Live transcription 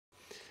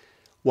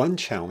One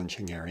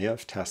challenging area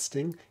of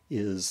testing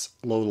is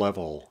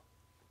low-level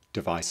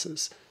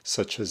devices,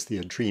 such as the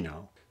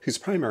Arduino, whose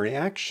primary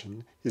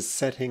action is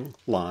setting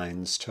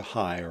lines to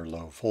high or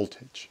low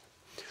voltage.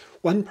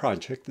 One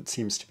project that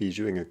seems to be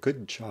doing a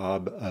good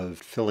job of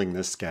filling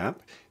this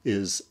gap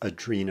is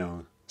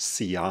Arduino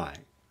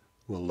CI.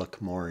 We'll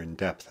look more in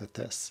depth at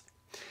this.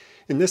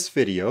 In this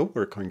video,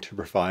 we're going to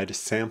provide a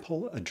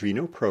sample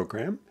Arduino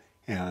program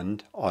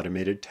and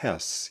automated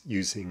tests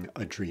using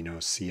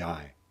Arduino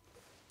CI.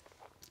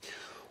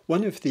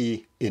 One of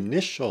the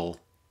initial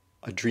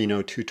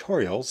Arduino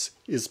tutorials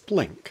is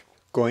Blink.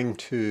 Going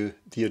to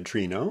the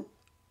Arduino,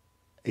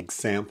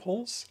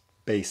 Examples,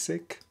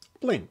 Basic,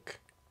 Blink.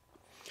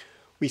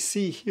 We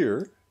see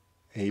here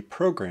a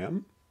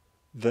program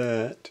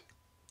that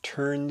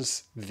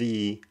turns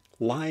the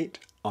light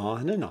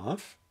on and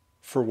off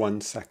for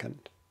 1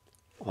 second.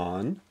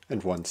 On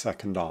and 1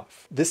 second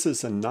off. This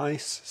is a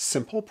nice,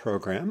 simple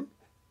program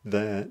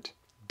that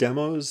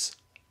demos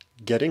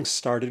getting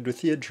started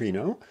with the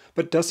Arduino,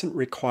 but doesn't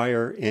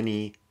require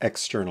any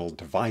external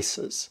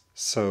devices,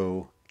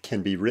 so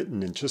can be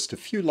written in just a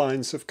few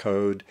lines of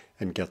code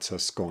and gets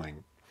us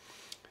going.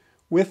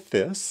 With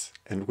this,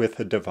 and with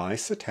a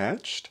device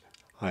attached,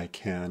 I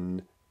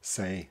can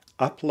say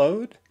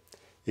upload.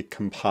 It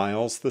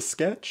compiles the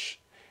sketch,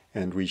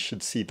 and we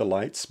should see the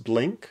lights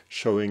blink,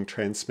 showing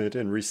transmit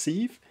and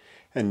receive,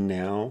 and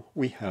now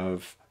we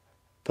have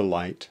the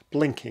light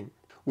blinking.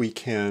 We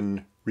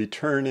can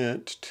return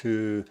it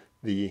to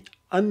the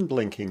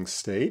unblinking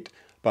state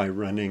by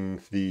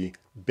running the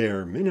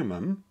bare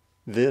minimum.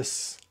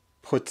 This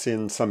puts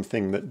in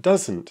something that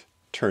doesn't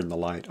turn the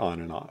light on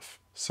and off.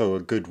 So a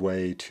good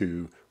way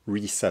to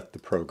reset the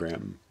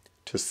program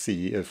to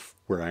see if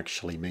we're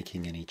actually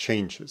making any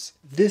changes.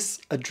 This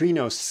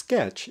Arduino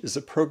sketch is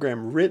a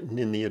program written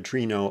in the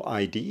Arduino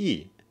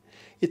IDE.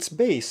 It's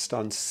based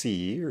on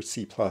C or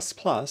C++,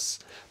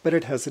 but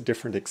it has a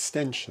different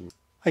extension.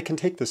 I can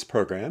take this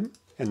program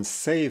and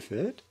save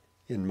it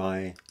in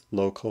my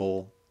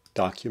local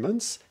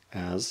documents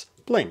as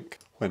Blink.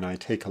 When I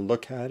take a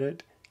look at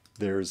it,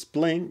 there's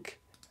Blink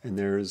and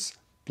there's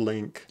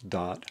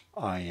blink.ino.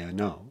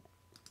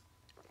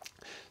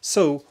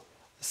 So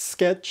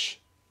Sketch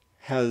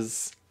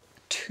has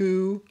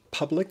two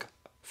public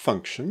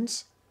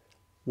functions.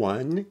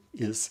 One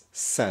is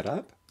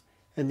setup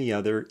and the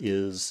other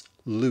is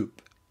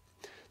loop.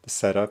 The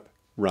setup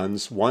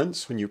runs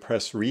once when you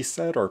press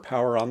reset or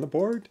power on the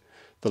board.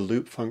 The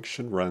loop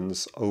function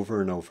runs over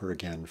and over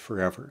again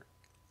forever.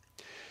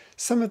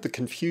 Some of the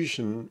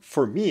confusion,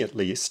 for me at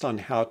least, on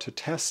how to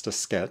test a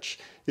sketch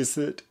is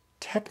that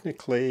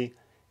technically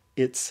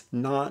it's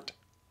not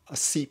a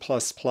C++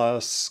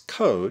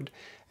 code,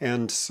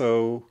 and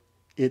so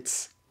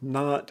it's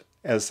not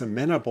as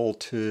amenable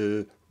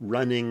to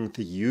running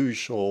the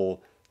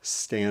usual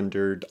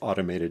standard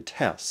automated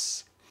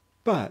tests.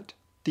 But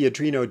the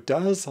Arduino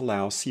does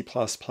allow C++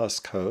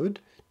 code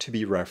to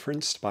be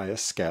referenced by a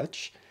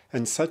sketch,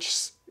 and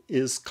such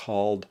is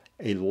called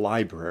a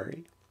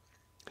library.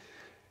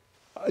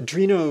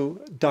 Arduino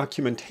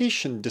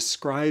documentation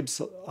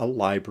describes a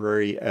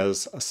library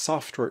as a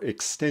software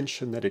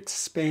extension that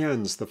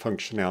expands the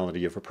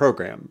functionality of a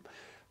program,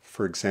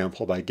 for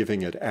example, by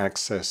giving it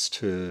access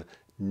to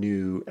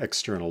new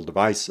external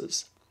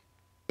devices.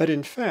 But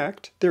in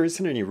fact, there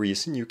isn't any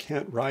reason you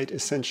can't write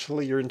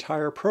essentially your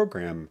entire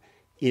program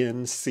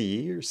in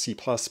C or C++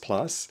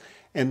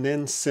 and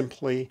then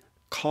simply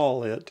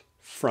call it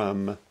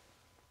from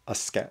a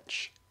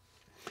sketch.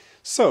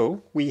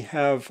 So we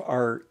have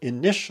our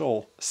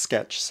initial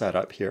sketch set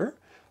up here,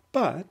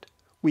 but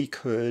we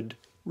could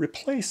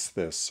replace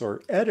this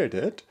or edit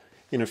it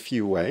in a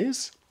few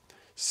ways.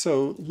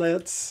 So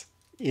let's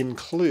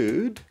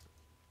include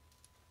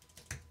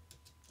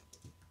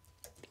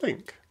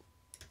blink.h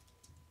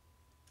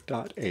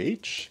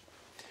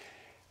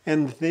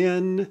and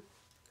then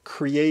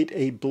create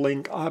a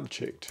blink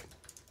object.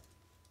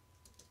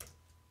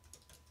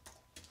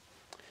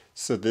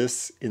 So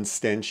this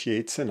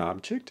instantiates an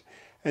object,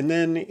 and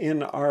then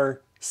in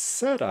our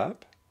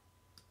setup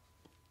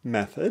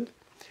method,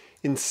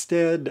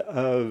 instead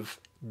of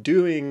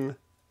doing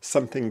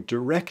something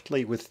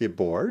directly with the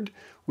board,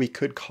 we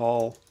could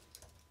call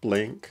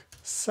blink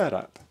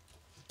setup.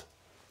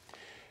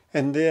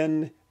 And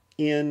then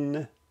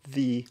in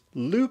the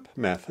loop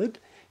method,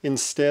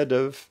 instead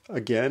of,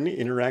 again,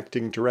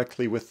 interacting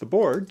directly with the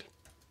board,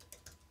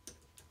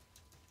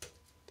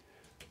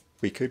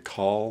 we could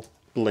call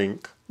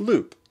blink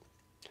loop.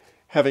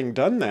 Having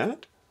done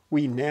that,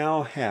 we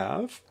now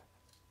have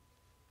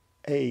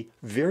a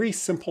very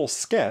simple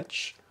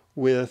sketch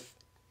with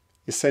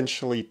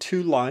essentially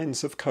 2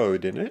 lines of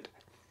code in it,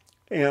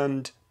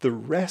 and the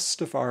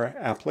rest of our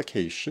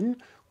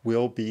application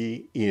will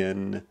be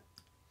in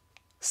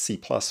C++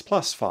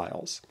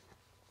 files.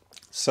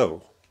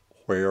 So,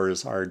 where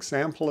is our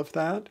example of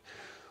that?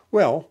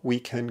 Well, we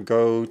can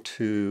go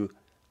to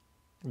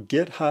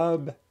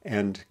GitHub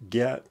and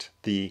get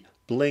the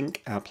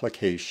Blink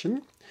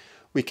application.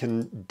 We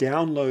can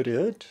download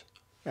it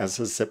as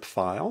a zip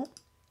file,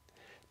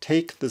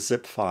 take the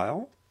zip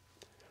file,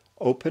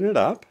 open it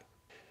up.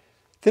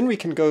 Then we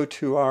can go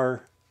to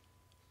our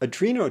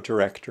Arduino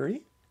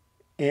directory,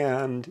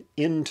 and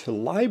into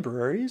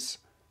libraries,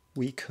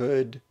 we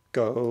could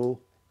go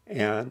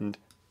and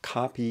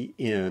copy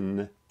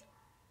in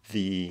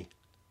the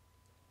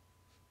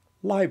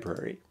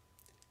library.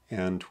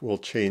 And we'll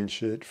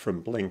change it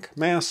from Blink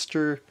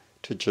Master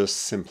to just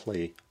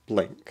simply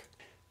Blink.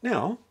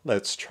 Now,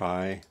 let's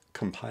try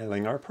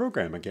compiling our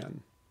program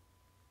again.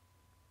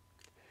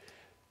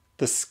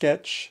 The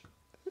sketch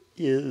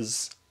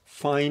is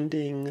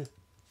finding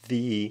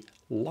the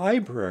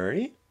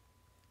library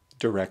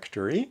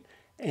directory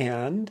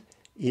and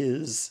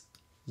is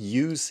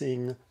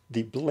using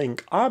the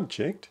Blink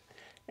object.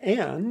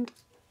 And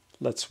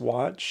let's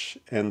watch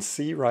and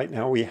see. Right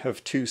now we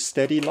have two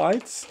steady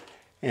lights,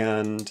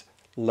 and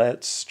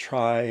let's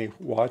try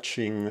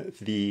watching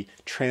the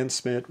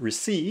transmit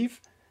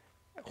receive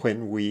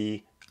when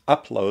we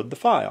upload the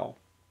file.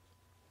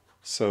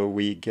 So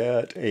we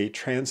get a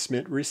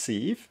transmit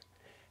receive,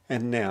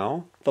 and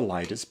now the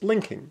light is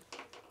blinking.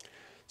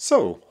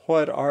 So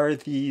what are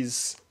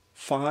these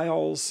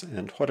files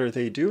and what are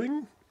they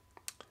doing?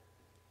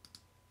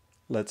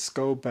 Let's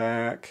go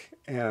back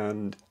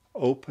and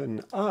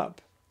open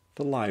up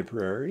the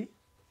library.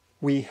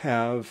 We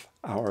have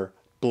our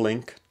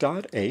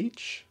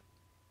blink.h,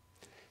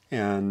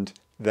 and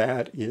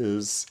that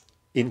is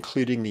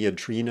including the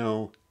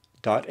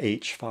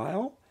Arduino.h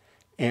file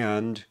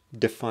and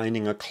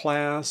defining a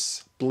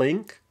class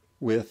blink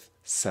with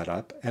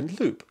setup and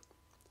loop.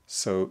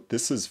 So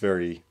this is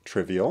very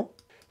trivial.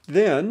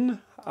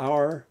 Then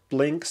our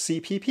blink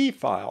CPP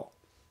file.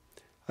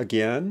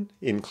 Again,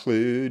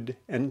 include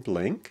and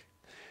blink.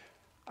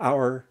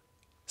 Our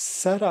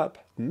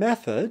setup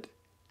method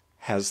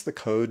has the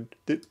code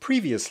that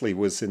previously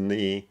was in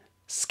the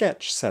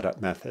sketch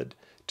setup method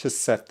to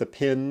set the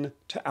pin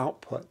to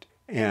output.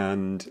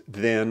 And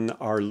then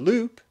our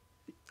loop,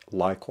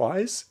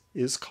 likewise,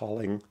 is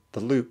calling the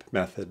loop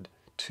method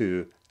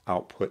to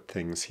output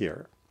things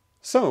here.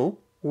 So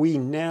we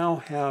now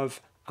have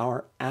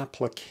our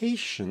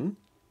application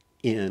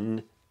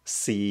in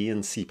C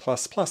and C++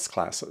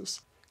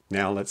 classes.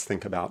 Now let's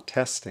think about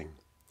testing.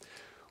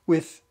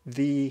 With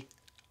the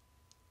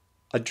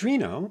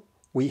Arduino,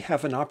 we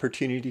have an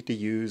opportunity to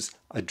use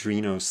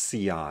Arduino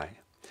CI.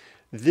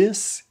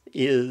 This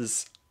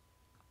is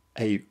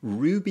a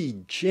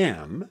Ruby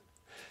gem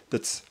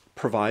that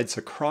provides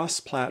a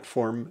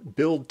cross-platform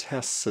build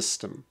test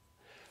system.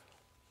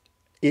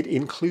 It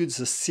includes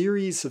a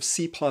series of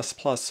C++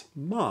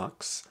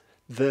 mocks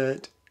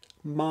that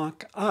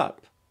mock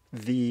up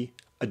the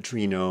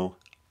Arduino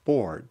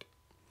board.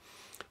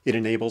 It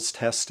enables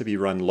tests to be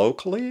run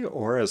locally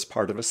or as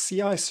part of a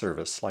CI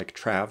service like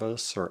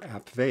Travis or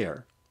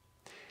AppVeyor.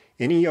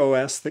 Any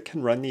OS that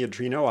can run the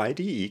Arduino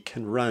IDE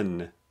can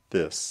run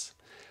this.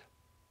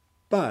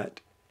 But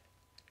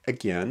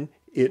again,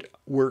 it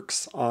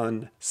works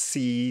on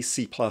C,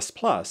 C++,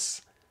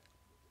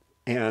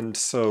 and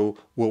so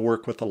we'll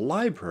work with a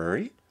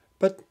library,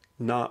 but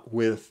not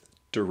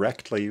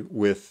directly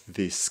with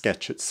the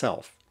sketch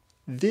itself.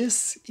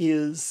 This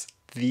is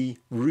the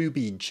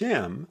Ruby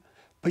gem,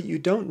 but you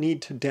don't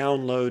need to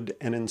download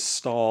and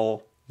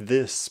install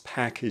this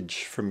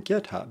package from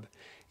GitHub.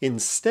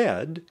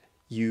 Instead,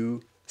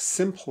 you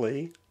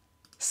simply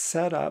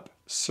set up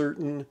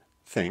certain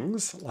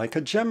things like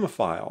a gem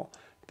file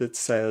that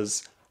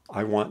says,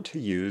 I want to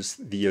use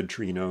the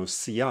Arduino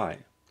CI.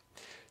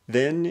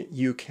 Then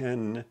you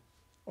can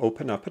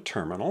open up a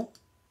terminal.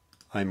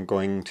 I'm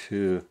going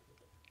to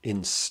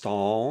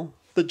install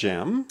the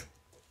gem,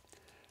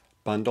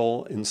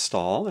 bundle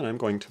install, and I'm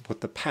going to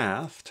put the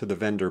path to the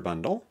vendor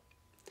bundle,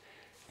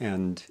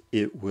 and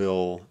it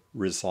will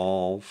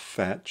resolve,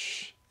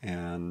 fetch,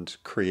 and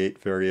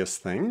create various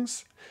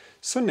things.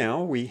 So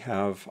now we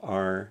have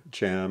our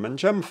gem and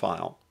gem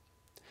file.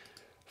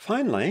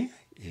 Finally,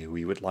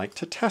 we would like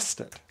to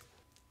test it.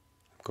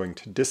 I'm going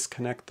to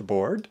disconnect the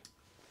board.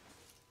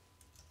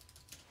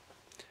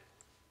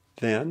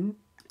 Then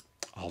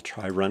I'll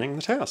try running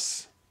the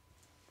tests.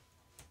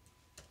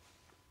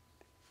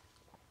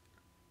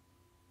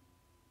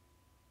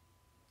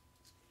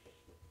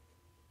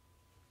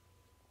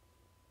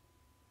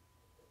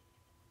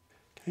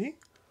 Okay,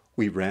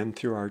 we ran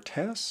through our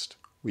test.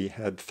 We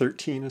had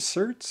 13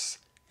 asserts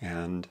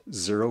and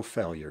 0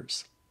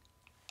 failures.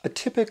 A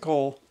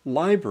typical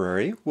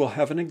library will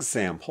have an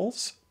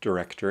examples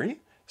directory.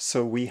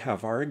 So we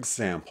have our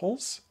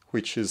examples,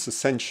 which is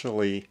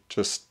essentially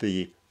just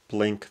the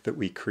blink that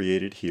we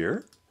created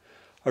here,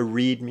 a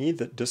README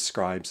that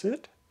describes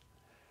it.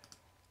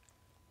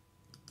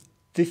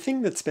 The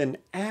thing that's been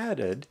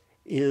added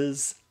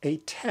is a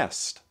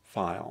test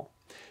file.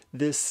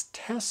 This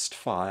test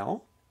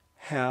file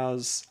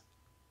has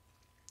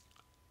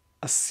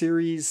a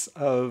series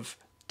of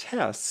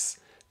tests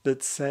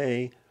that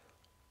say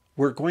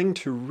we're going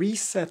to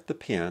reset the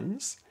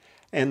pins,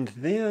 and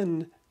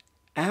then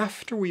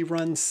after we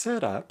run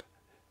setup,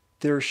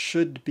 there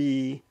should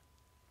be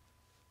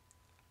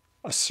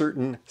a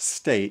certain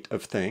state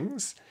of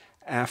things,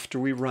 after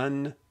we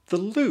run the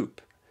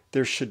loop,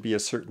 there should be a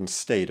certain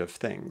state of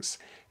things.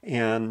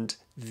 And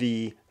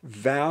the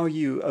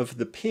value of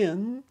the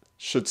pin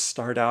should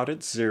start out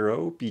at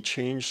 0, be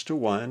changed to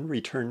 1,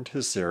 return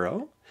to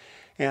 0.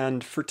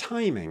 And for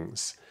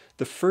timings,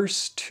 the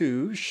first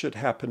 2 should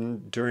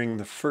happen during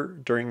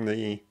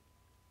the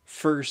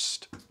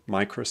first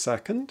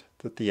microsecond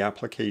that the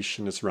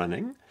application is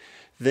running.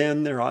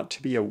 Then there ought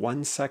to be a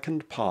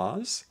 1-second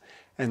pause.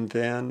 And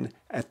then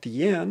at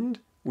the end,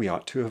 we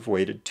ought to have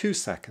waited 2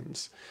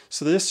 seconds.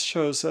 So this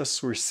shows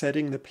us we're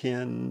setting the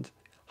pin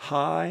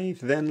high,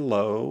 then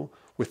low,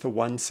 with a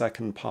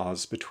 1-second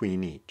pause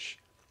between each,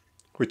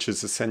 which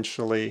is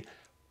essentially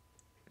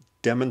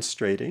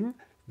demonstrating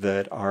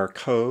that our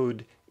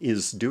code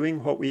is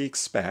doing what we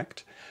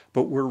expect,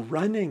 but we're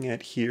running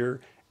it here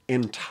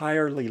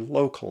entirely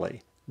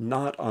locally,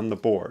 not on the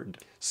board.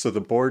 So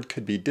the board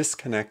could be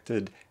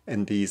disconnected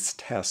and these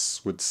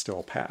tests would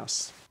still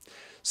pass.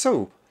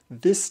 So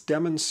this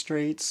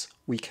demonstrates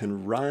we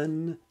can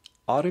run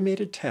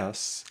automated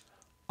tests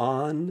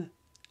on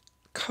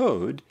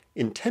code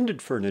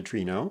intended for an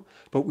Arduino,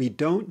 but we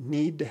don't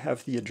need to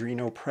have the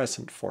Arduino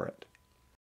present for it.